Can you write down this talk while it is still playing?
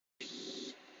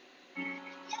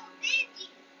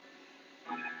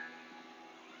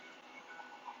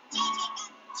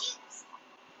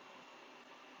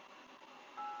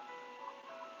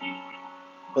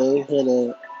big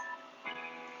headed,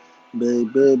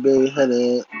 big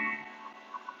headed.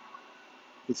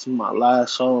 This is my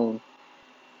last song.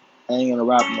 I ain't gonna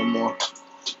rap no more.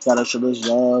 Gotta show this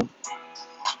love.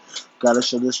 Gotta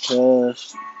show this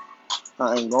trust.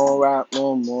 I ain't gonna rap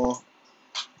no more.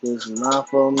 This is not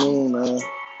for me, man.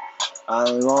 I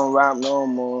ain't gonna rap no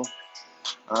more.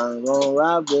 I ain't gonna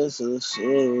rap this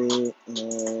shit.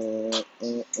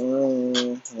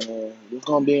 This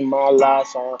gonna be my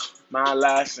last song, my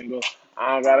last single.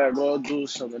 I gotta go do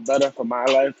something better for my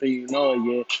life, and you know it,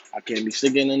 yeah. I can't be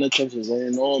sticking in the trenches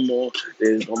ain't no more.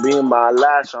 This gonna be my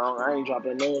last song. I ain't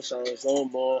dropping no songs no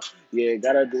more. Yeah,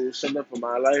 gotta do something for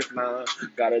my life now.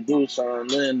 Gotta do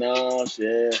something else,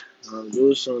 yeah. Gotta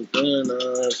do something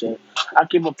else, yeah. I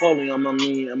keep a pulling on my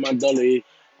me and my dolly.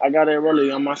 I got it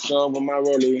really on myself with my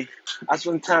rollie. I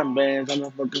spend time bands on the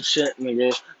fucking shit,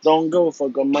 nigga. Don't give a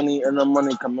fuck on money and the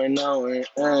money coming out and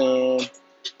oh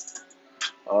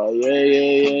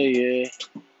yeah.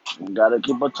 Gotta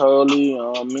keep it totally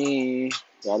on me.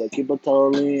 Gotta keep it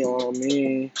totally on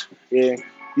me. Yeah.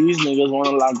 These niggas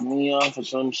wanna lock me up for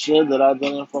some shit that I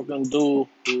didn't fucking do.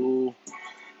 The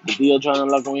deal tryna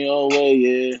lock me away,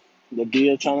 yeah. The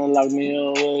deal tryna lock me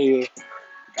away, yeah.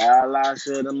 Got a lot of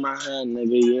shit in my head,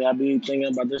 nigga. Yeah, I be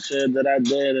thinking about the shit that I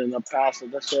did in the past.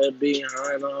 That shit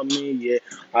behind on me, yeah.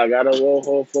 I gotta go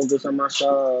whole focus on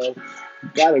myself.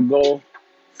 Gotta go,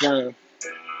 friend.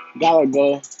 Gotta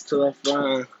go to the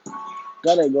front.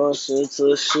 Gotta go shit to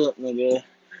the shit, nigga.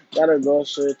 Gotta go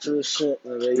shit to the shit,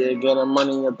 nigga. Yeah, getting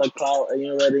money at the clout, and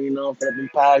you already know, flipping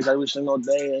packs every single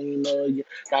day, and you know you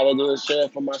gotta do the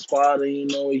shit for my squad, and you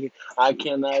know I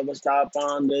can't ever stop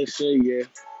on this shit, yeah.